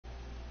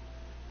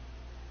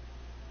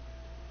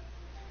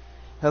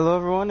Hello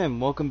everyone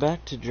and welcome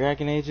back to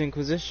Dragon Age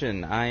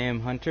Inquisition. I am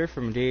Hunter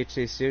from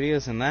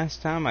DHCStudios, and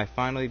last time I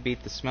finally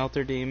beat the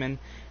Smelter Demon,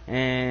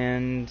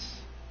 and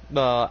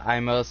well, I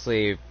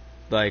mostly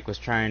was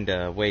trying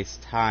to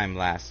waste time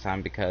last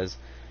time because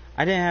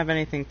I didn't have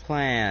anything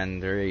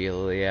planned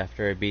really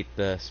after I beat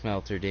the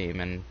Smelter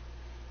Demon.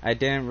 I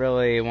didn't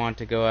really want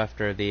to go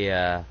after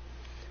the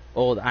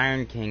old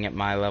Iron King at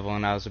my level,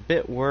 and I was a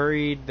bit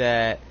worried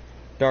that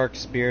dark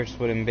spirits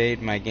would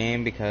invade my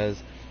game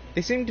because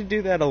they seem to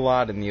do that a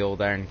lot in the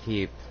old Iron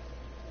Keep.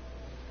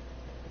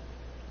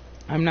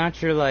 I'm not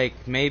sure,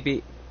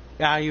 maybe...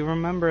 you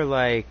remember,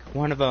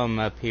 one of them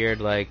appeared,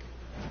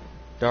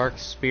 Dark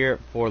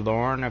Spirit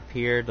Forlorn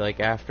appeared,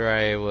 after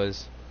I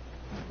was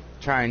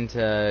trying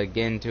to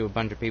get into a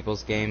bunch of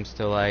people's games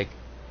to,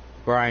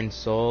 grind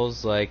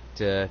souls,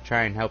 to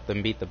try and help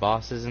them beat the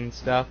bosses and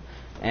stuff.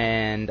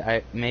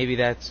 And maybe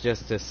that's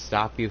just to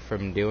stop you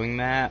from doing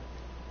that.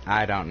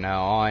 I don't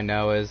know. All I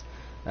know is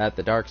that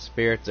the dark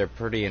spirits are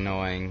pretty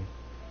annoying.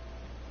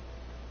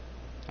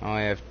 I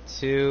only have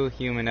 2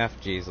 human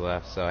FGs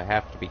left, so I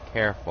have to be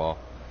careful.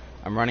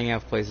 I'm running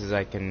out of places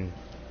I can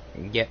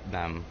get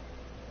them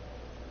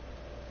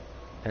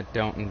that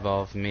don't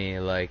involve me,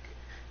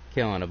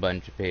 killing a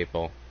bunch of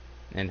people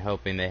and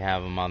hoping they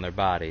have them on their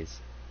bodies.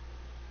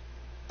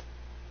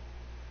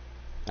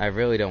 I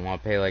really don't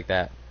want to pay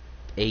that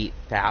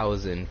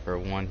 8,000 for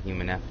 1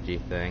 human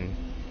FG thing.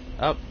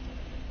 Oh,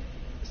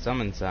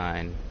 summon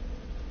sign.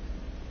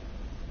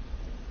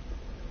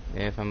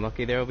 If I'm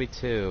lucky, there will be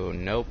 2.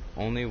 Nope,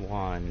 only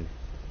 1.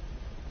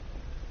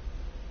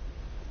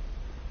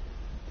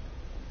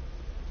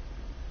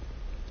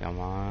 Come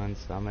on,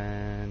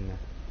 summon.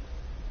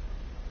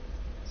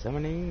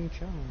 Summoning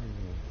charm.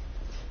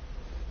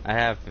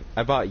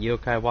 I bought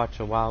Yokai Watch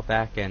a while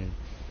back, and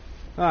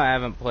well, I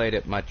haven't played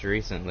it much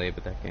recently,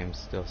 but that game's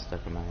still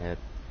stuck in my head.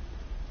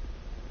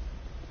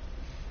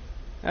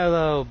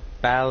 Hello,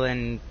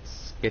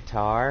 Balance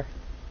Guitar.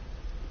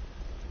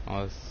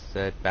 Almost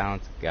said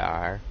Balance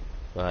Gar.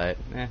 But,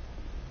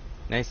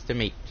 nice to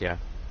meet ya.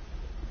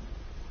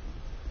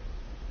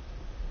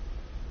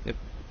 Yep,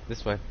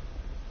 this way.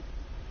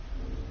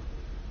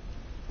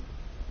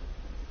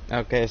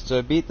 Okay, so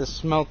I beat the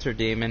Smelter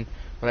Demon,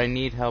 but I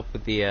need help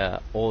with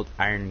the old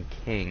Iron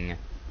King.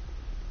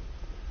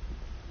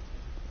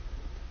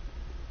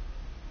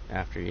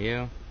 After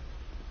you.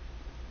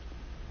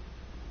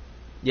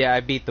 Yeah, I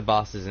beat the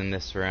bosses in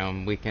this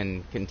room. We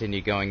can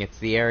continue going. It's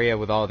the area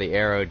with all the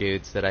arrow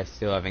dudes that I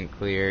still haven't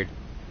cleared.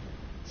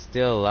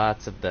 Still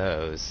lots of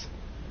those.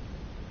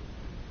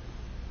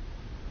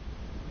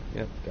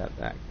 Yep, got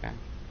that guy.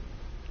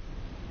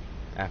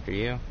 After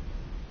you.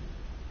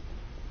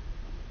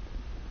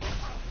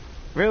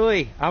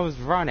 Really? I was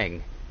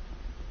running.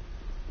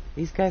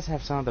 These guys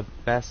have some of the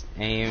best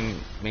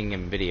aiming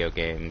in video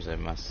games, I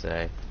must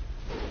say.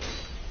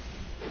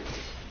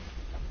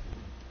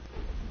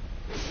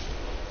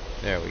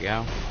 There we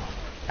go.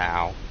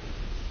 Ow.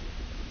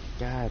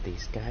 God,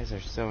 these guys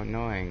are so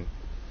annoying.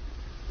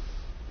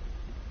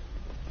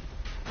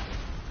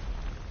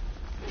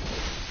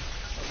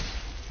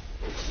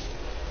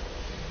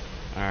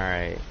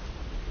 Alright.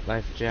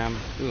 Life gem.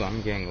 Ooh,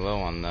 I'm getting low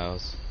on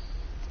those.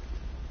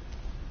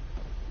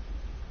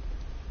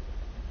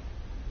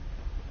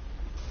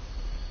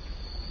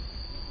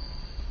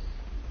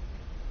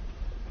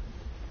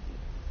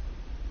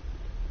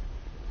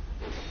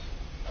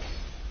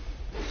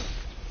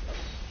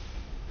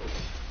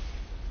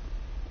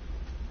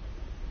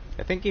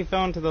 I think he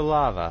fell into the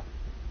lava.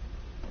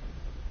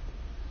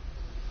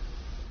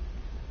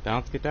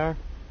 Bounce guitar?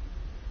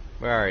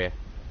 Where are you?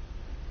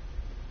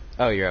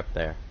 Oh, you're up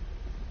there.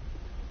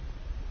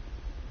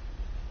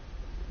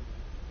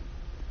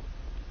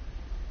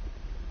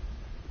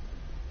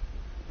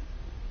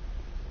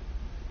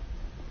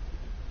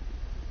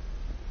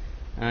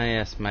 Ah,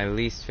 yes, my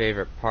least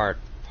favorite part.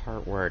 The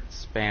part where it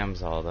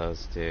spams all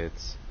those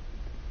dudes.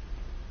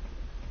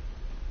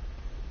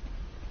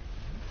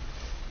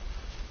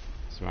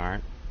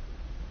 Smart.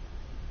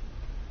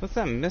 What's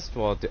that mist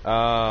wall do?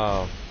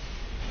 Oh.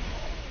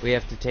 We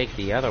have to take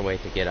the other way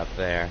to get up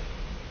there.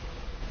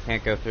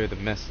 Can't go through the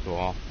mist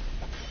wall.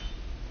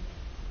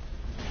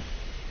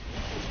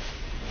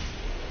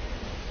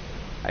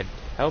 I'd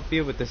help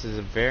you, but this is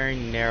a very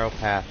narrow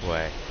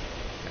pathway.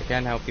 I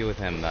can't help you with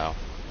him, though.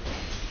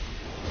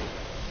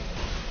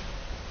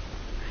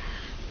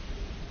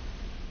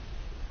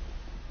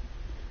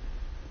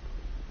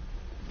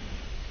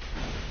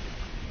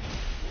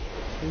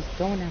 He's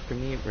going after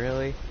me,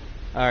 really?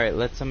 Alright,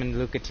 let's summon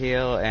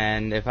Lucatiel,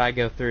 and if I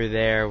go through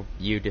there,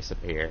 you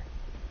disappear.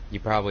 You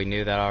probably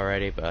knew that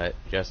already, but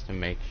just to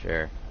make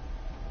sure.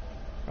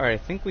 Alright,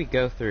 I think we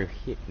go through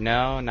here.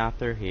 No, not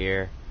through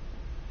here.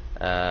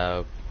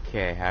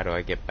 Okay, how do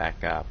I get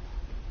back up?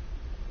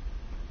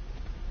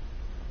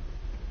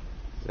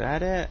 Is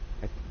that it?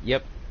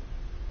 Yep.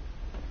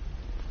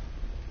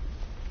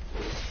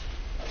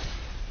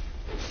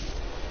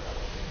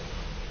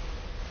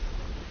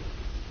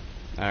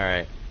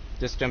 Alright,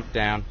 just jump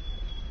down.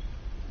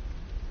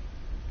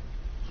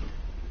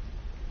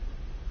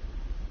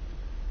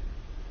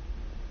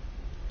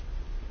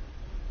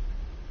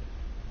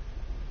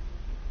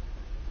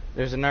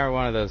 There's another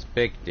one of those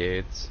big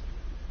dudes.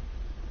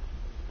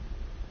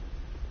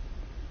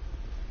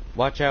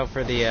 Watch out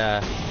for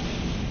the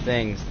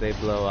things, they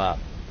blow up.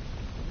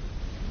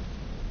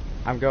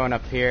 I'm going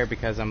up here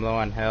because I'm low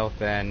on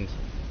health, and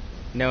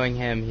knowing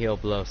him, he'll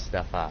blow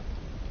stuff up.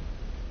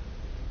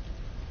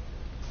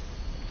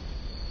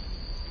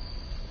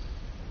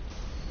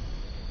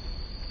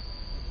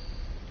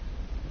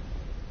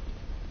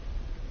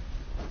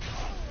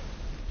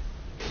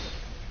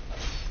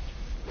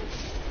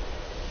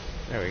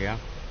 There we go.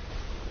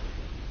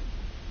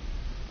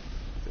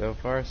 So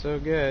far, so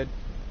good.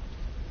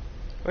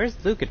 Where's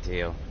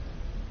Lucatiel?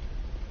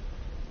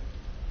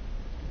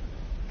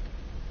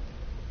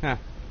 Huh.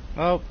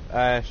 Oh,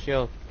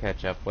 she'll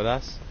catch up with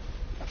us.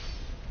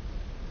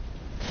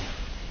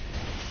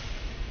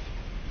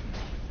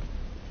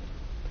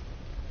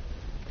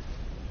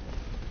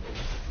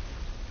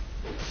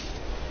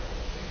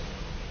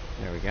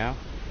 There we go.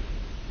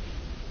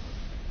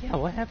 Yeah,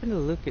 what happened to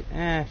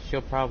Luca?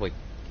 She'll probably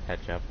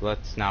catch up.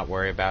 Let's not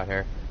worry about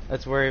her.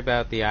 Let's worry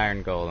about the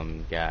Iron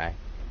Golem guy.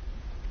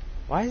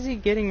 Why is he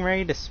getting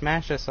ready to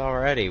smash us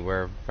already?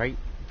 We're right...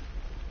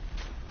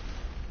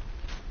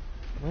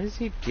 What is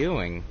he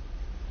doing?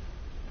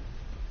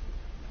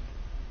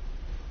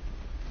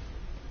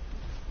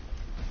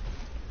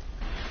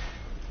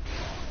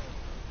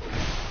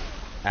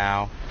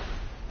 Ow.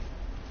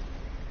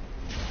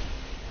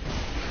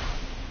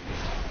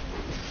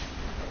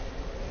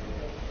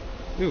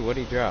 Ooh,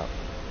 what'd he drop?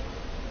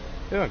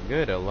 Oh,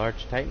 good, a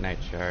large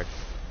Titanite shard.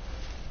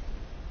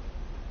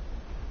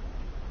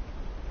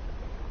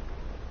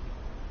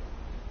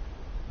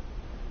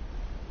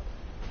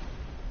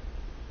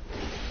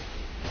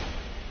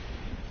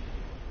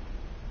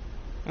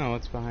 Oh,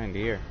 what's behind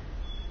here?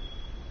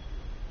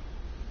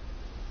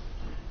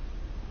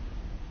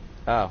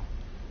 Oh,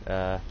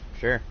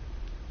 sure.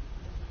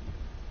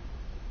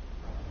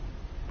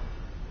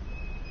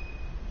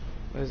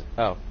 What is...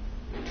 Oh.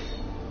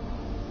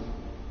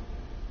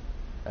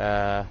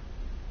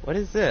 What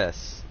is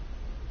this?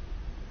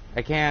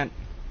 I can't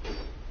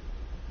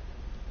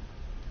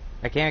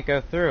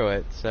go through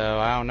it, so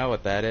I don't know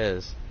what that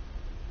is.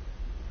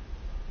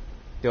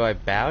 Do I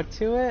bow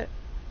to it?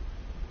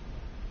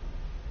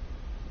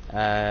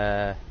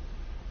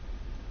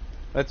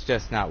 Let's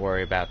just not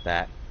worry about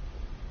that.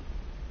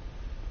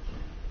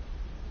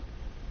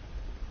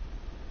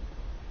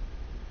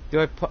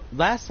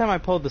 Last time I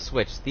pulled the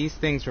switch, these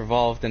things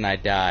revolved and I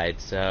died,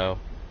 so...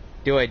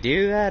 Do I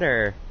do that,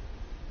 or...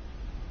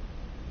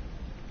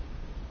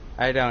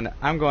 I don't know.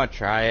 I'm going to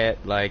try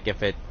it. Like,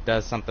 if it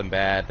does something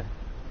bad,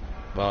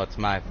 well, it's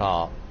my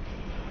fault.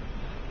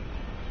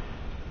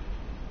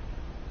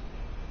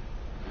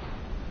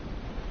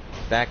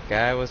 That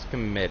guy was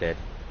committed.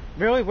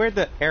 Really, where'd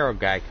the arrow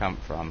guy come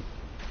from?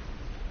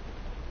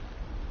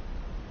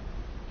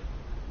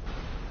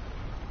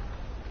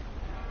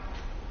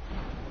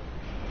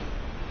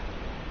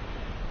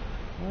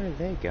 Where are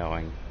they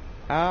going?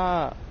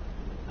 Oh,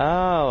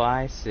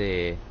 I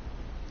see.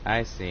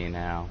 I see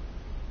now.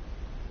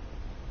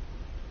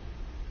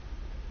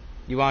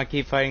 You want to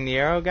keep fighting the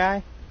arrow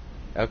guy?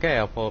 Okay,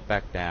 I'll pull it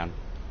back down.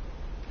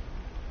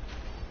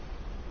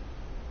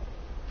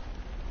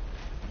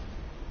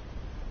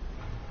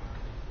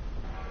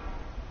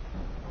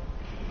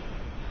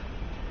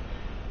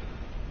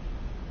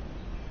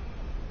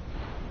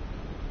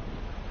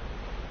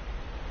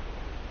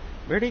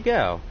 Where'd he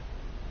go?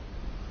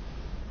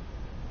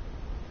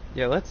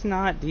 Yeah, let's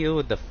not deal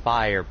with the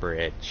fire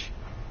bridge.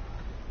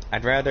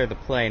 I'd rather the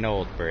plain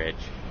old bridge.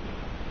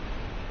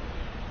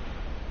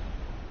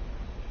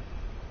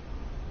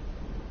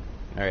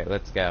 Alright,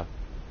 let's go.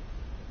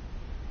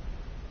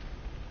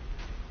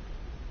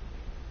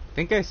 I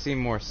think I see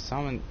more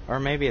summon... Or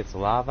maybe it's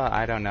lava,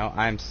 I don't know.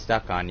 I'm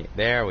stuck on you.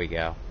 There we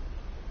go.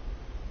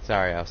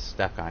 Sorry, I was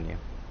stuck on you.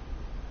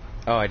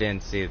 Oh, I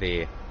didn't see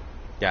the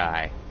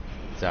guy.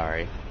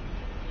 Sorry.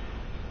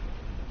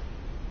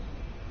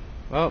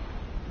 Well...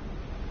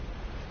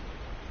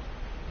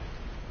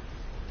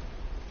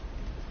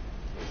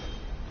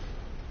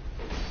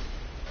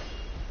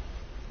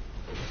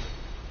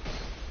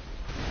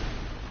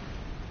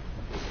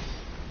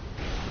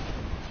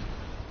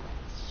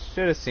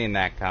 Should have seen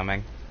that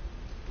coming.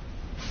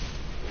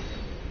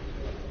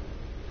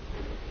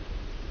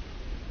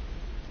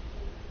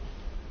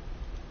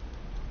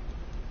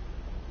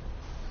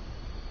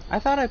 I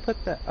thought I put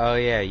the... Oh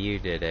yeah, you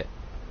did it.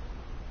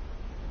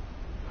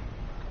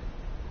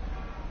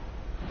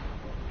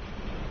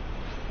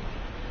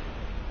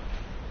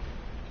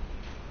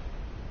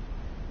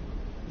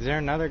 Is there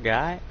another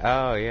guy?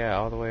 Oh yeah,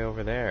 all the way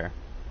over there.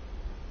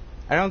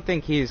 I don't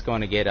think he's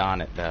going to get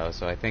on it though,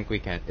 so I think we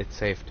can... It's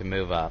safe to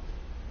move up.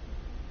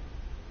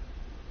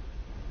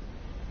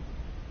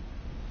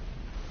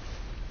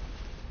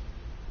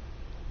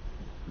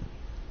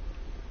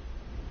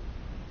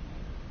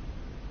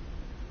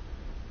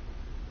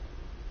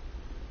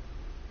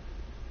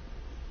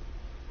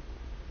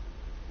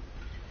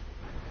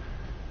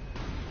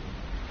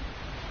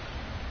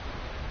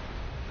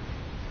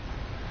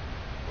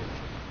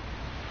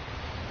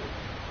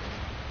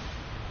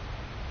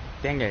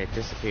 Dang it, it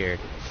disappeared.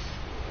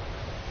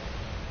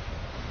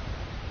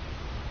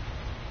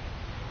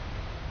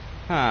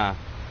 Huh.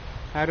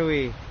 How do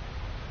we...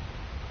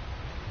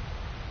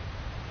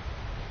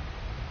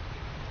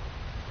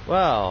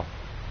 Well...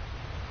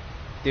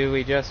 Do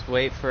we just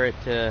wait for it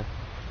to...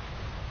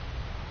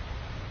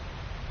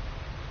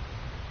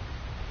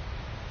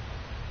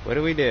 What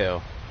do we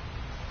do?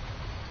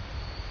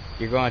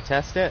 You're going to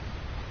test it?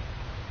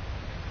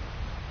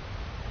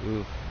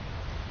 Oof.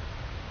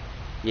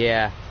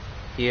 Yeah.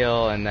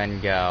 Heal and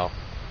then go.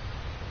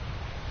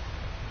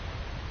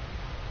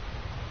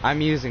 I'm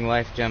using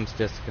life gems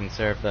just to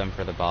conserve them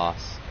for the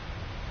boss.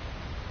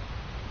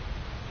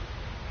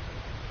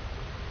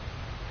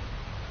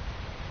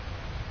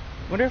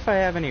 Wonder if I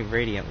have any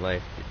radiant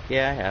life.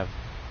 Yeah, I have.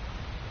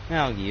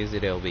 I'll use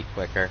it, it'll be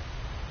quicker.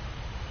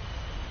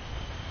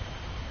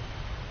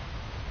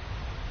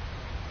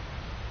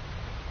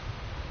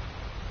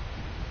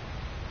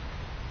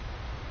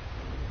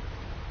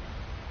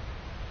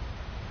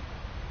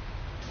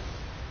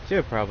 Should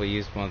have probably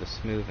used one of the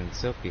smooth and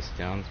silky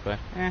stones, but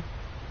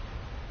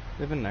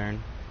live and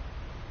learn.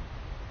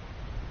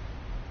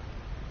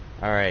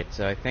 Alright,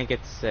 so I think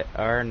it's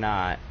or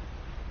not.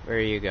 Where are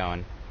you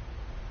going?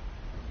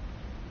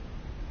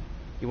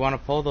 You want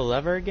to pull the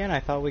lever again?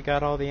 I thought we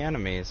got all the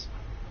enemies.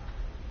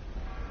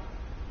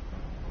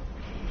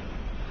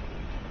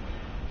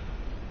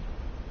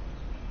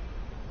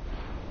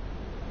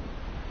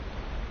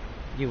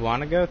 You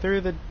want to go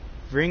through the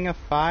ring of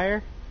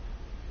fire?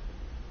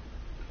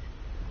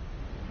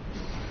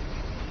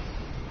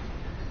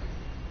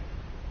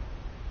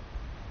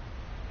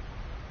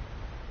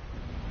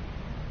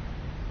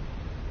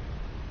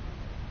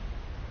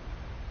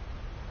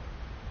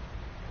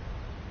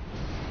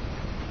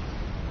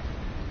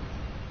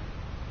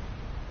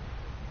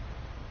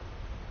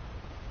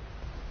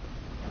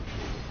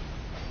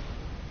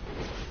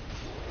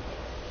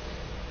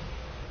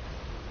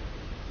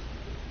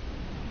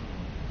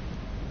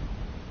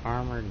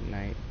 Armored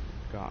Knight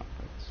Gauntlets.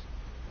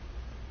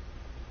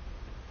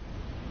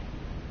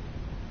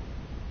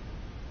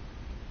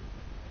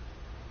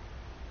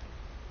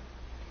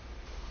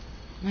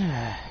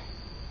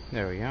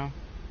 There we go.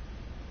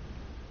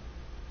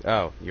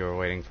 Oh, you were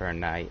waiting for a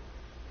knight.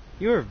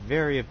 You are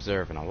very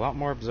observant, a lot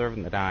more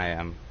observant than I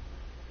am.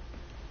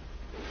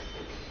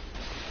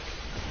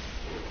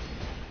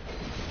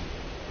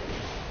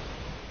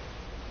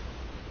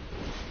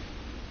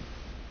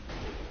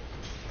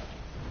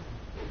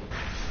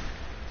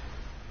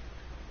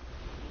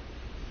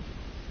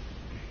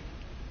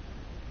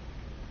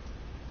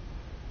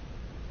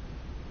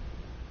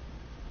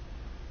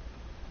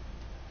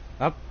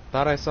 Oh,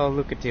 thought I saw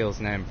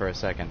Lucatiel's name for a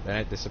second, then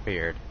it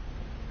disappeared.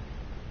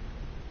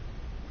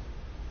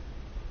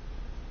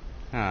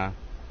 Huh.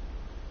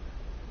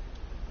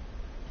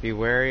 Be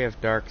wary of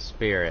Dark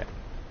Spirit.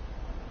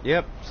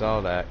 Yep,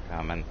 saw that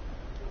coming.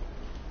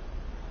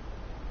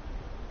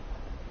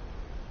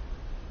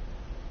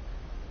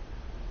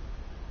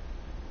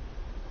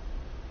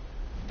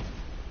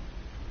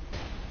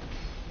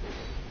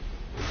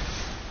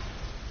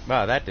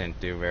 Wow, that didn't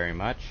do very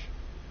much.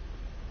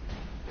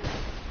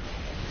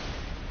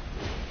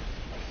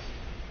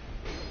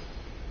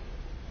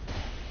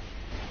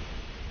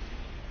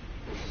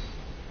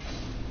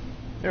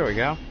 There we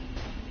go.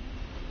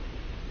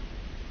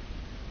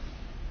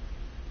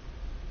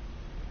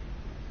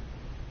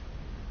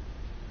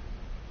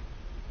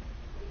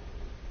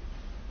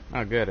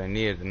 Oh good, I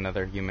needed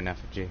another human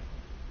effigy.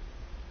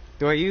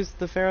 Do I use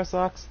the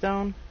Ferrosox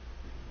stone?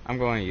 I'm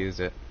going to use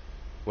it.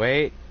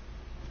 Wait,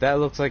 that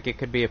looks like it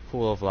could be a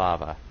pool of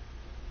lava.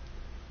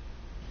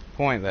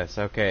 Pointless,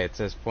 okay, it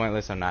says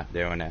pointless, I'm not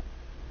doing it.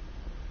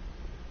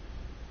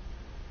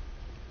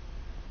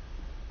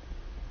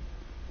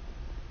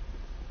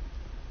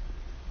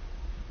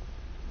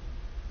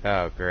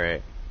 Oh,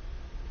 great.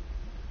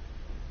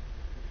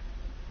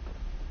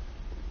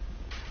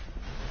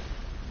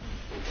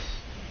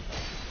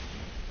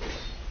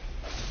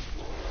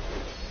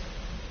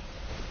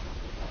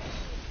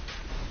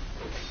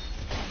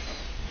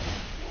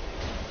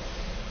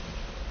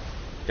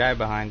 Guy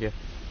behind you.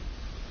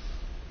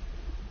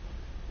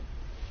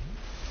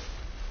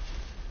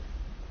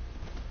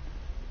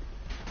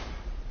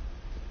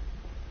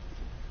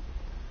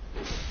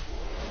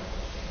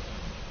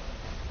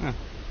 Huh.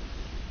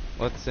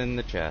 What's in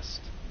the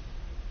chest?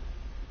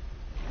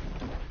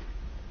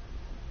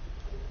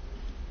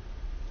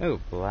 Oh,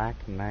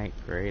 Black Knight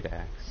Great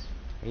Axe.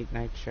 8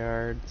 Knight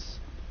Shards.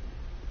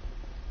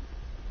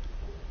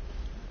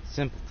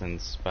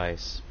 Simpleton's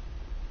Spice.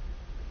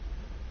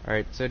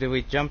 Alright, so do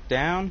we jump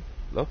down?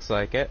 Looks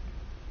like it.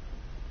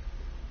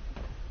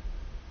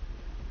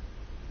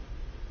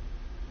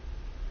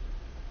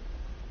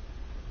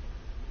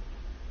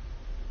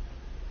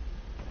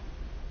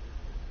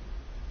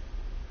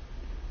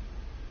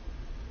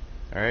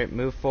 Alright,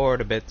 move forward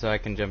a bit so I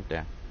can jump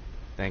down.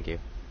 Thank you.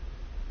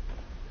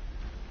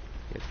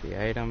 Get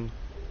the item.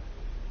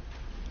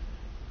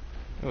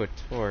 Oh, a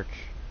torch.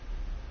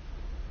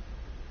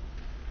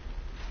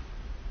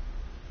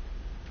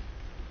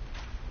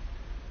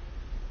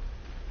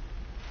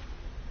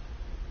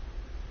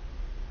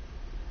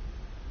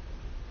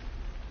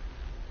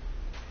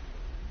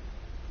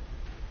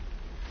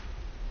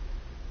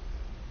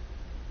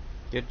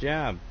 Good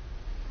job.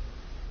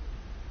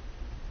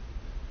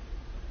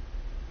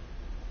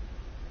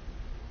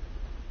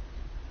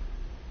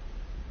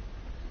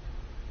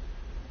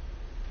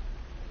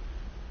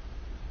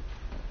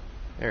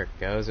 There it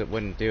goes. It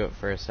wouldn't do it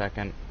for a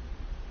second.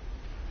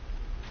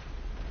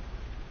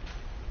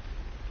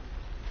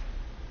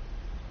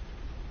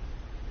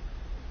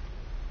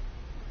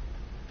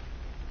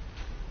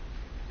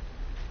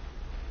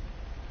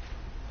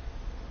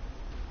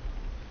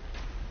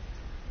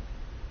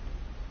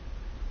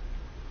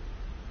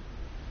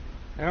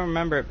 I don't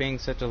remember it being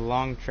such a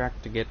long trek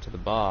to get to the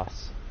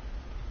boss.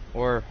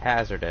 Or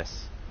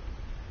hazardous.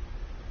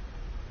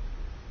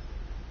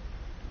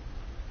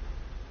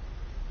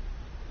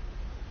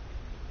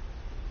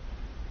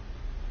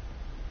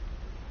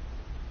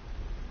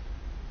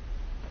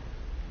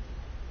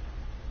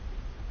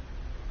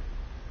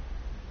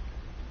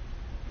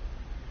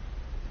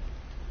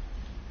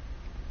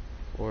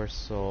 Poor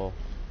soul.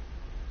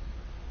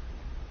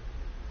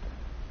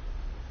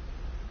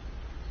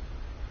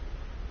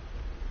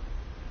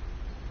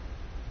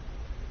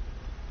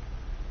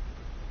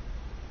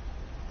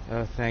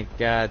 Oh, thank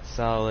God,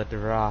 solid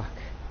rock.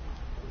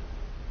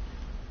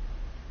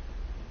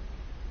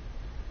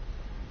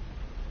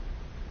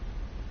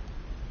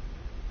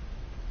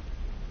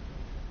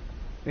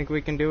 Think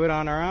we can do it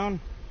on our own?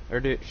 Or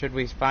should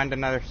we find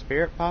another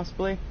spirit,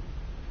 possibly?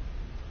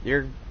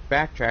 You're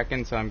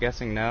backtracking, so I'm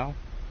guessing no.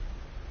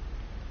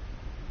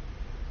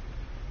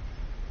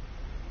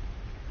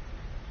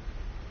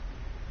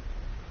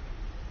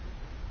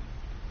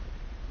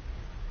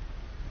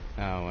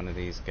 Oh, one of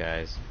these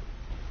guys.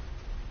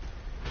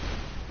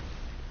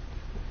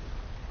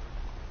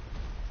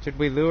 Should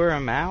we lure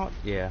him out?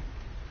 Yeah.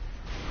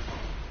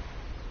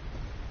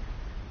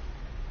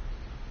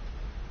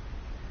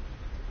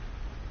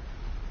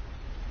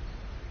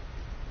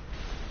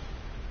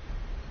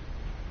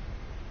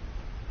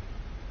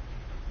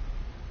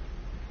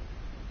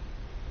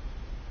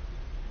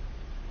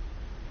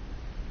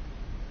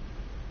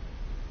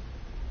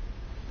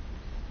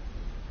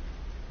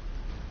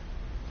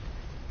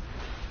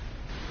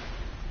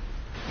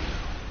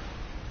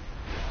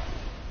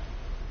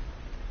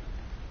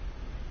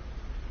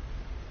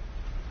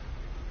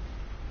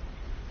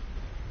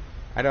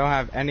 I don't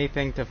have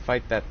anything to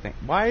fight that thing.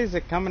 Why is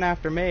it coming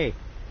after me?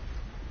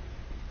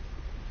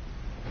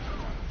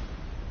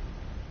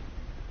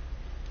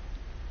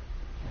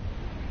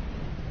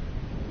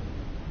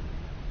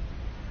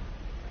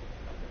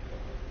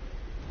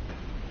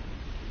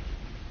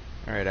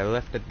 Alright, I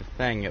lifted the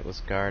thing it was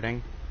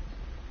guarding.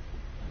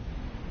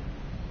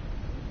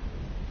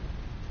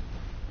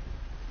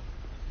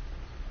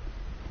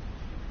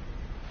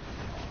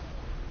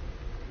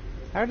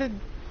 How did...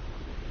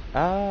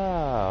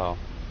 Oh...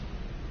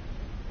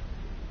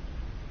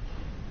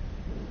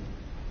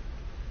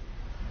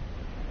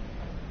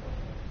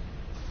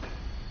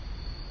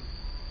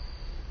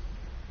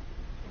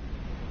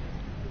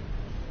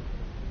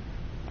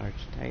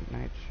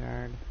 Titanite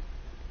shard.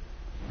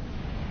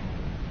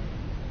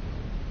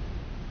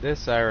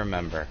 This I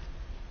remember.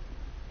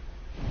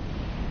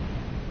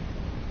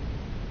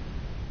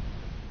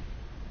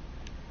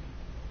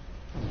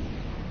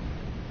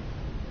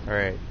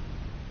 Alright,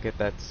 get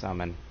that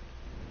summon.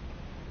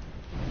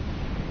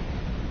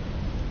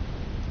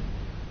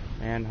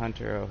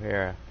 Manhunter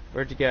O'Hara.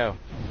 Where'd you go?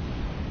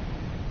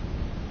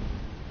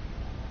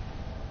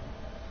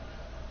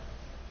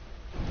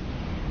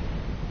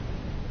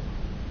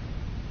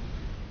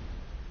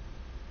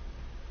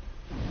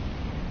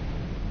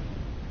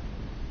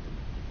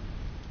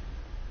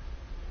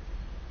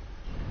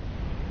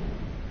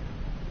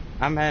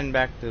 I'm heading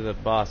back to the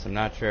boss. I'm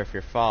not sure if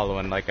you're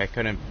following, like I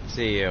couldn't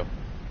see you.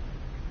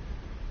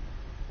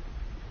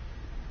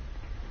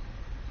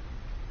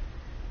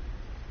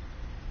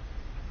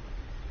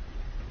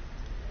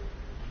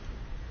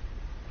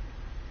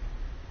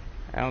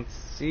 I don't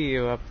see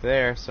you up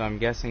there, so I'm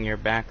guessing you're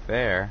back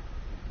there.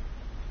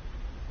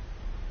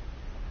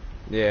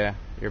 Yeah,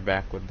 you're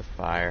back with the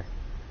fire.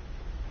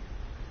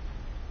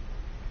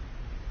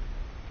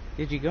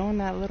 Did you go in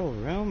that little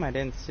room? I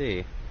didn't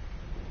see.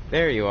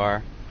 There you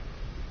are.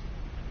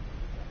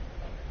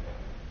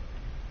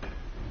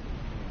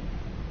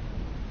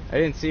 I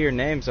didn't see your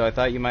name, so I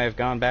thought you might have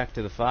gone back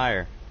to the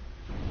fire.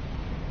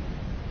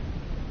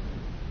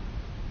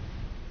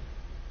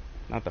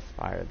 Not the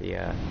fire,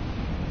 the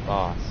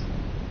boss.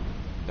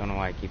 Don't know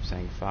why I keep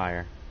saying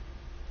fire.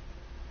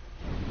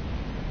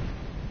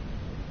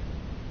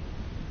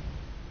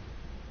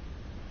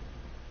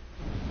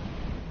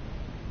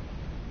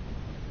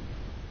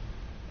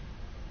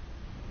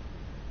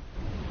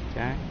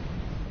 Okay.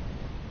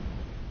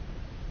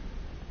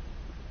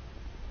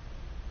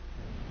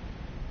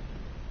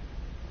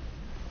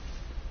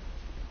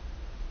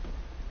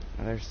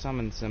 Another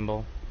summon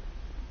symbol.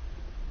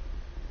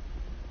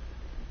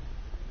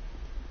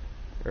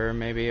 Or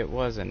maybe it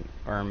wasn't.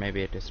 Or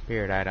maybe it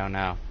disappeared. I don't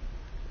know.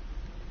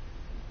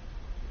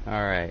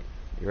 Alright.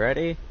 You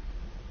ready?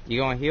 You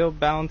gonna heal,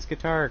 balance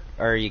guitar?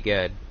 Or are you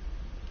good?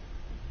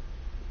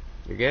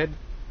 You're good?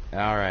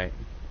 Alright.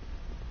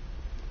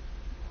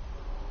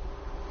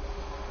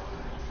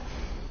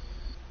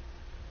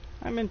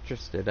 I'm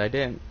interested. I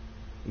didn't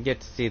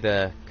get to see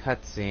the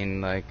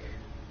cutscene, like,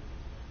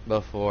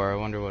 before. I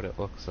wonder what it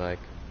looks like.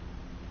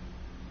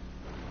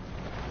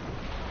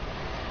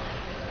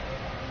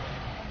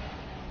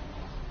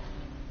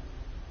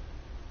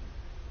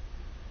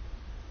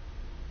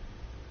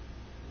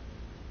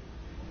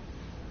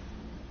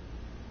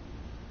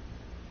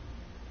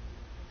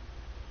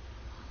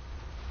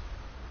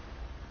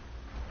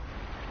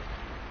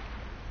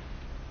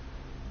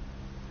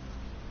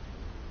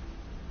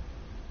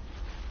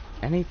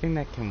 Anything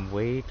that can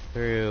wade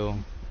through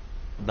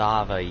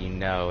lava, you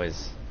know,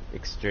 is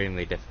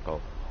extremely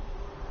difficult.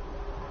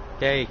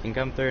 Okay, you can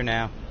come through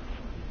now.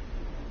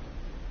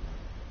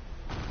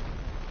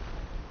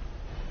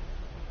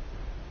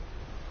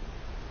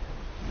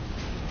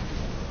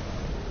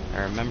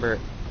 I remember...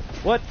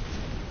 What?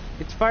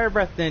 Its fire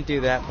breath didn't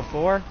do that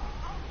before.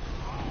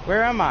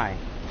 Where am I?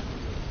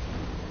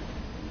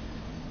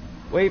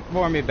 Wait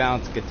for me,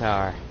 bounce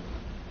guitar.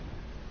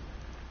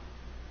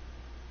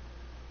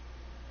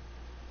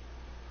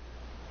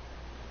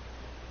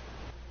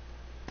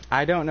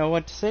 I don't know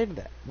what to say to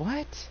that.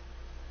 What?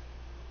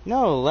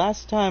 No,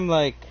 last time,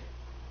 like...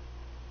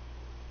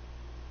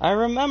 I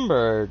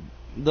remember,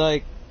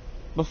 like,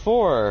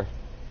 before...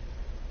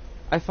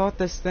 I fought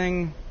this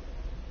thing...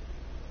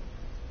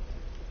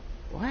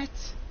 What?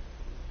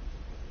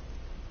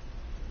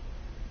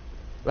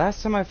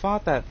 Last time I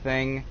fought that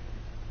thing,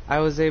 I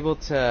was able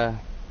to...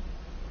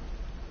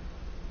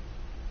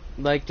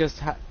 like,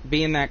 just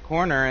be in that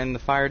corner and the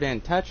fire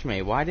didn't touch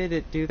me. Why did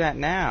it do that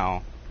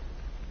now?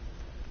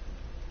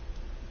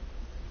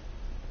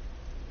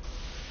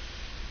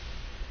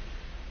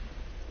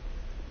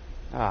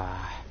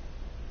 Ah.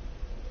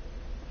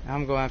 Now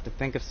I'm going to have to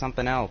think of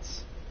something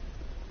else.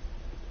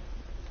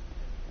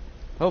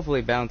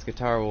 Hopefully Bounce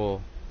Guitar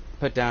will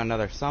put down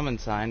another summon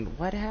sign.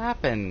 What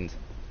happened?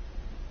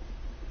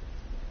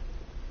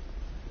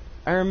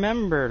 I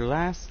remember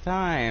last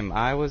time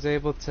I was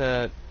able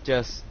to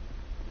just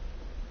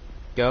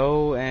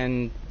go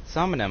and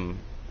summon him.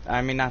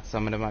 I mean, not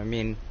summon him, I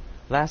mean,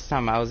 last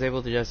time I was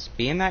able to just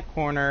be in that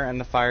corner and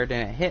the fire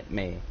didn't hit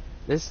me.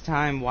 This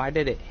time, why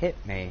did it hit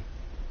me?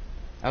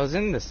 I was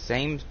in the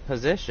same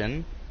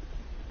position.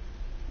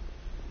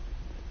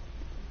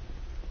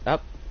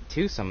 Up,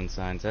 2 summon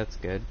signs, that's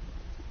good.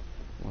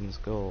 One's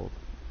gold.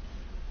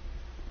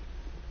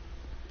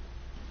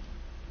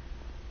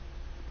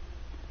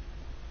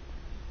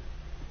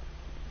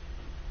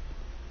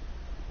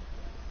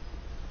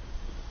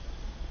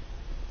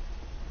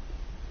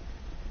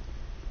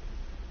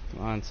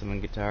 Come on,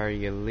 summon guitar,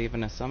 you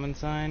leaving a summon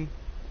sign?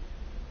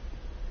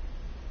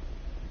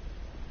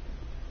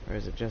 Or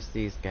is it just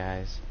these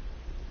guys?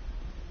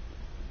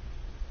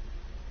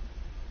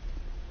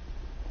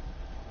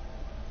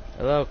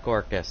 Hello,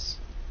 Corcus.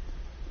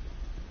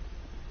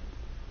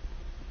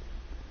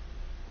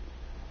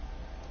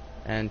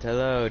 And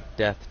hello,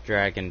 Death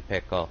Dragon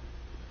Pickle.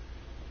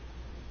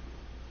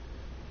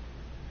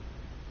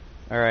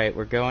 Alright,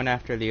 we're going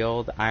after the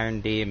old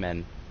Iron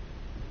Demon.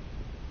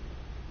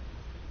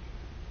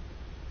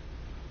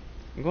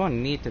 I'm going to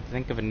need to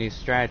think of a new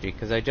strategy,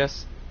 because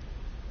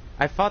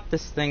I fought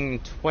this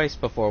thing twice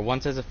before,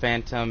 once as a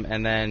phantom,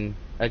 and then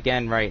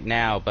again right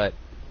now, but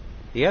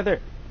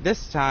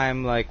this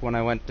time, like, when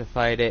I went to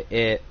fight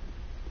it,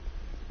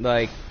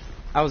 like,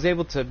 I was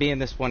able to be in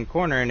this one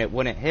corner and it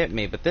wouldn't hit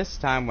me, but this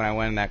time when I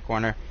went in that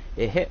corner,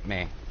 it hit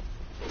me.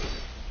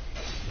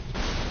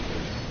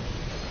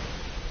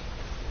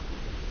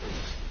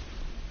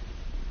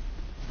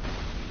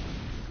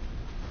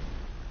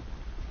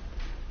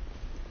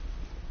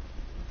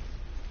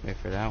 Wait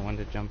for that one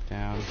to jump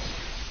down.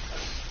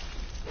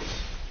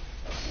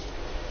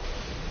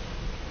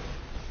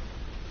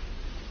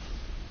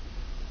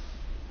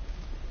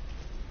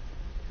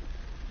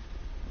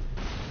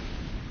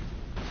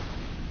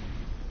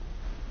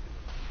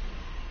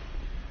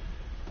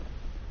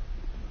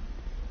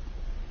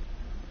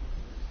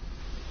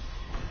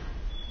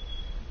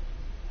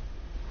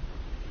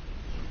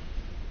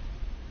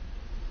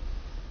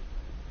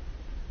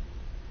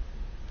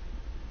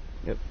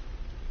 Yep.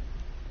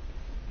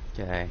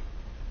 Okay.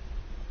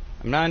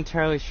 I'm not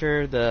entirely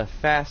sure the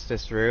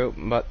fastest route,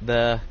 but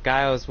the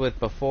guy I was with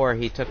before,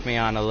 he took me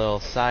on a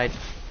little side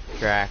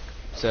track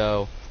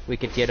so we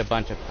could get a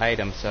bunch of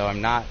items, so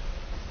I'm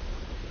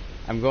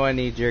going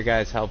to need your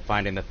guys' help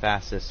finding the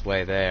fastest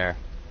way there.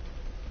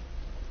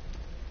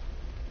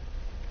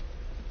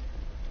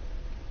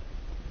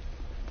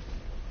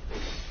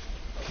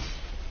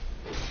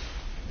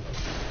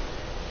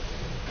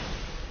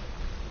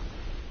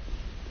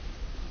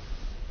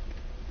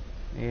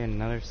 And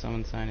another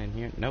summon sign in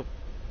here. Nope.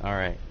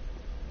 Alright.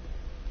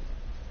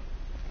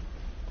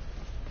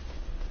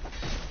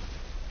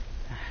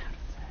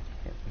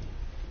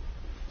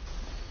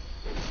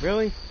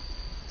 Really?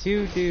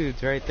 2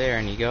 dudes right there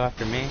and you go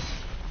after me?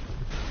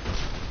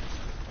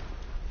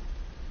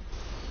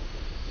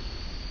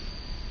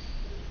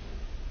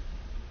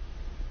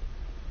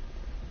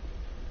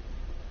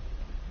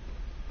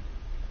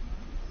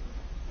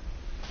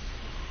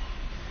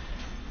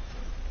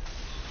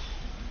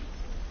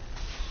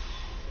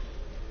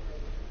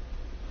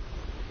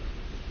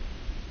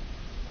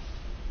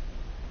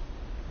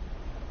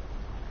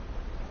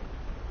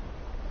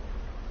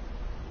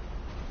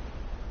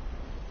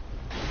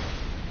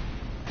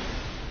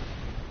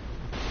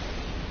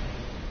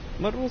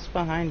 What was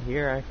behind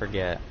here? I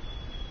forget.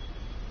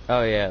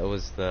 Oh yeah, it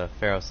was the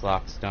Pharos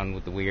Lock Stone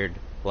with the weird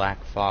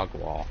black fog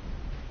wall.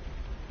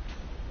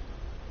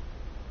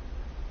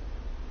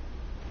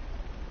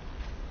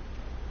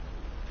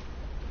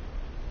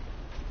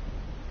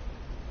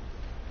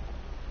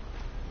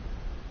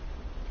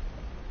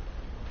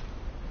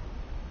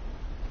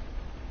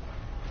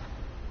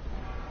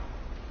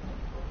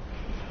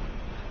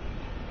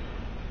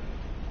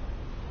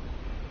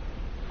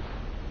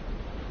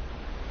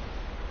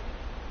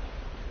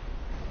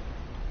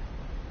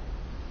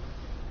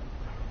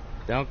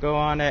 Don't go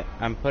on it.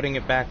 I'm putting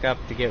it back up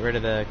to get rid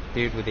of the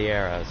dude with the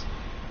arrows.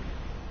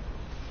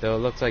 Though it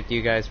looks like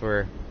you guys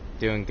were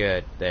doing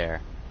good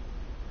there.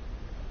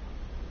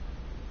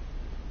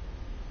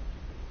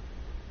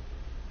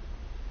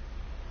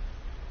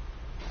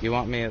 You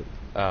want me...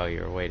 Oh,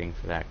 you're waiting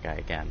for that guy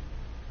again.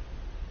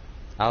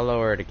 I'll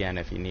lower it again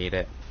if you need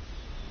it.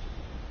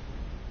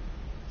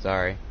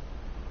 Sorry.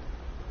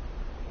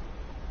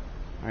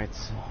 Alright,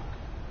 so...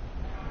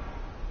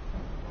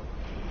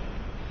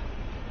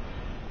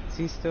 Is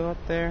he still up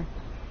there?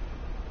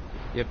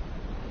 Yep.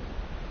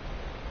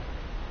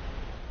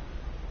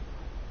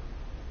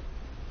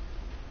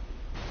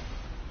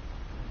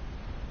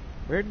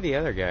 Where did the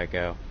other guy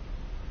go?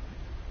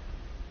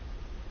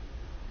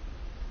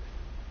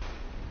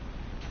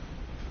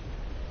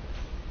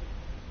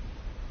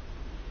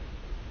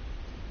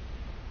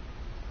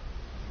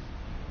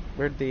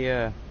 Where'd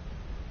the,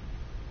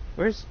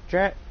 Where's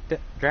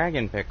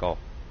Dragon Pickle?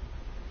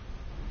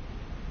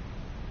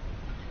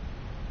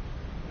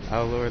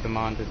 I'll lure them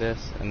onto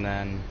this, and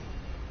then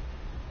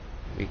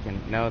we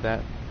can... No,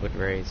 that would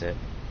raise it.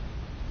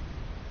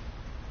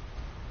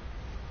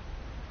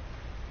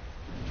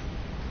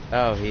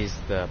 Oh, he's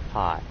the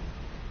pot.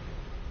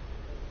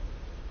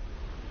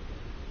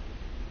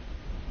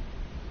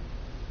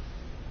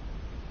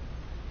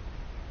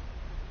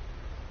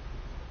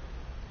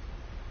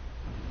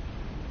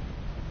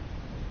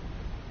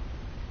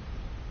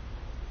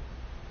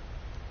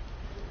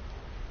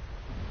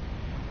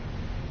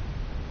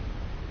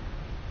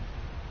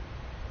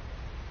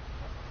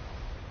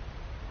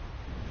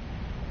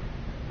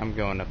 I'm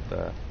going up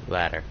the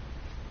ladder.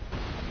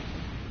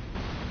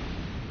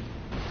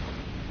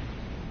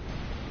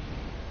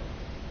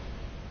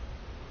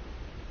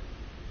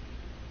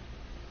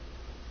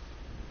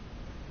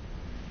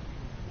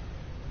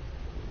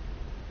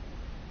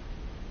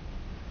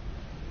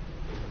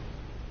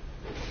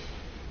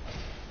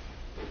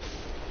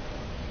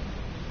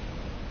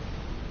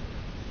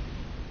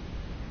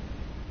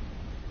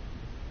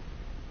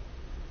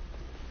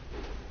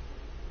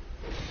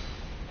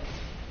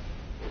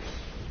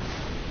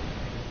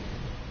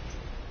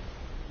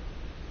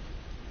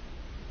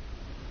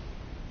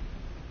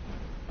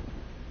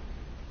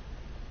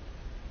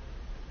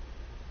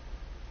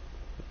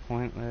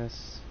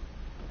 Pointless.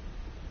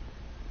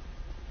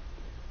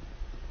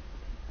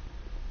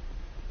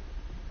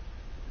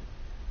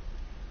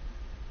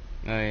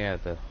 Oh yeah,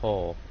 the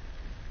hole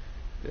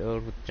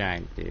filled with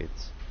giant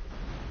dudes.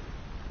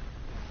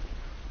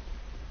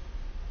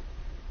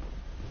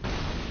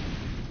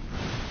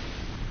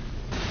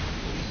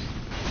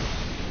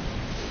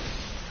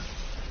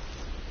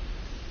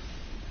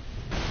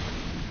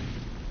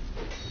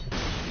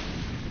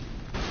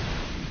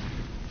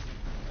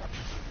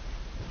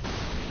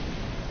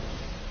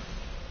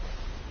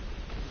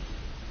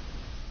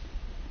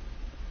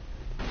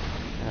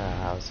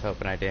 I was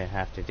hoping I didn't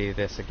have to do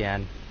this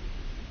again.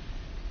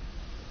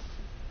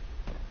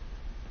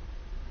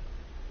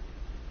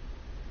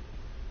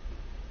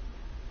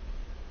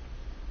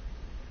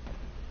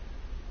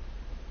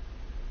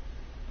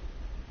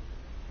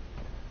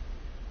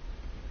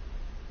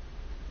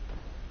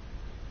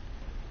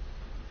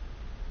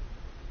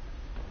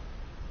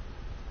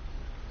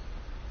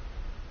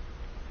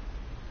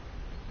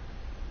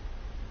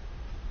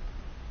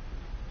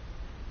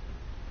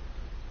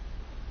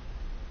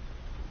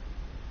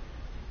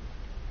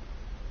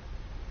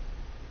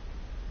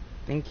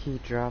 I think he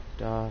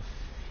dropped off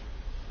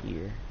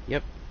here.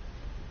 Yep.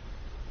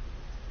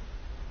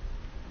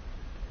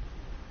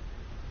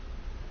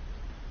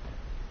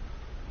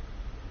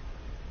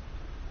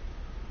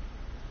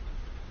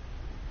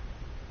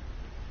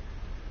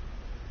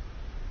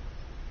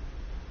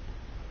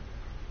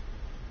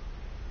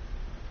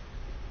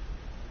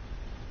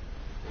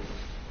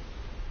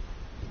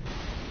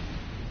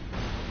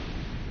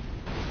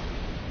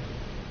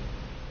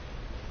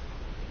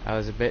 I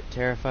was a bit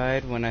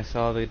terrified when I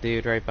saw the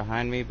dude right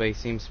behind me, but he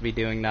seems to be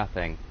doing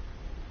nothing.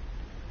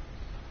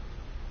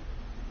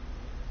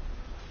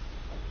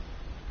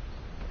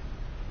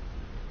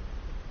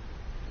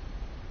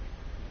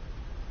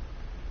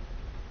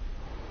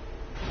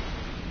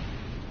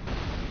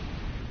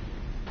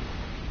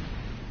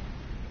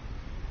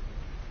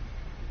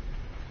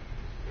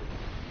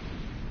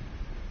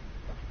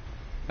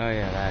 Oh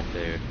yeah, that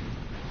dude.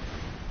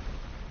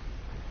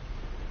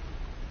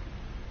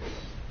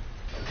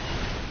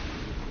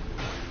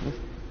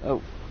 Oh,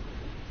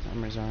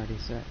 timer's already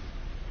set.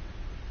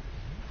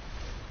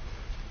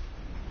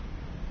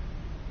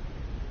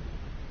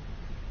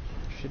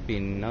 should be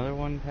another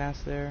one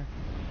past there.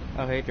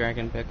 Oh, hey,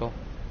 Dragon Pickle.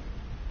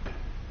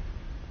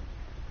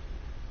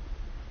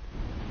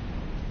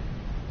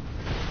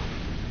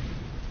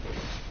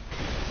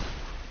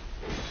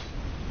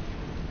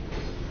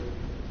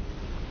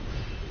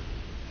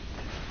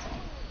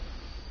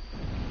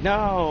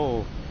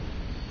 No!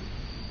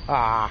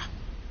 Ah!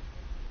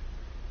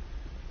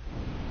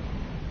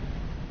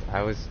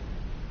 I was...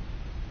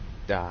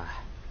 Ah.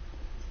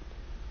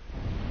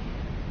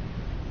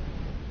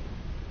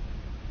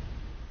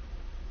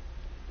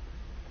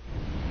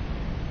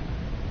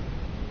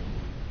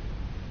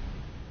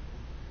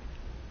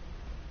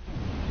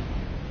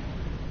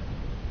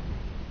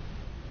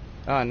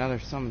 Oh, another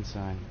summon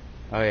sign.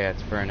 Oh yeah,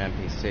 it's for an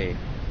NPC.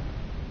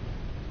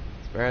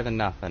 It's better than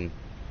nothing.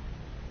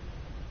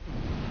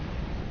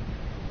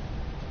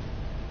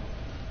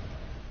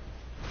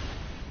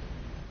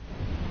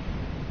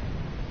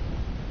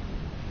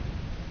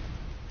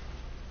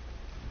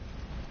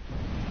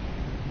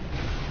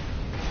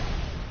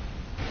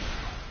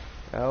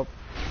 Oh.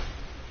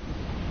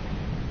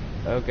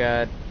 Oh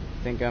god.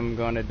 I think I'm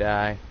gonna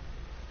die.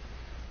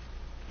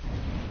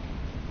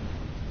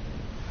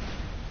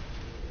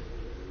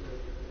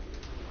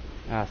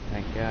 Oh,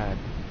 thank god.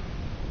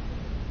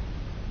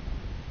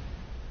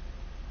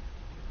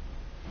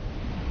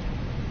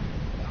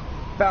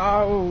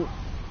 No!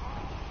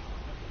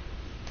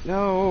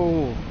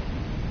 No!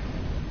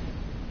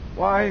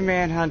 Why,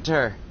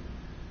 Manhunter?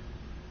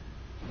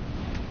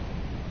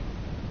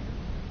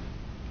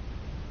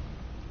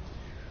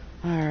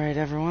 Alright,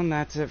 everyone,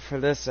 that's it for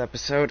this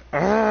episode.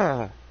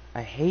 Ugh!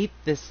 I hate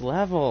this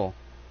level.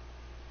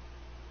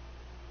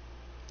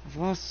 I've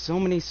lost so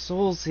many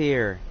souls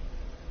here.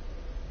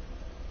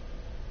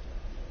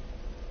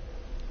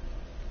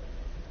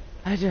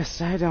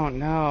 I don't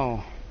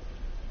know.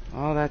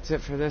 Well, that's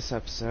it for this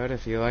episode.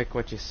 If you like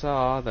what you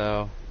saw,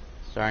 though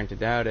starting to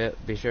doubt it,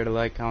 be sure to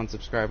like, comment,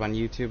 subscribe on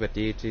YouTube at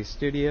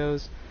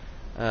DHCStudios.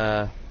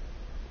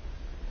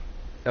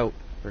 Oh,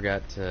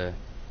 forgot to...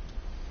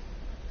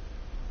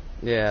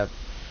 Yeah,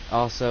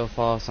 also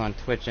follow us on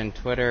Twitch and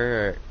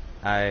Twitter.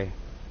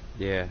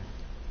 Yeah,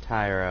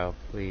 Tyro,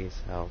 please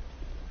help.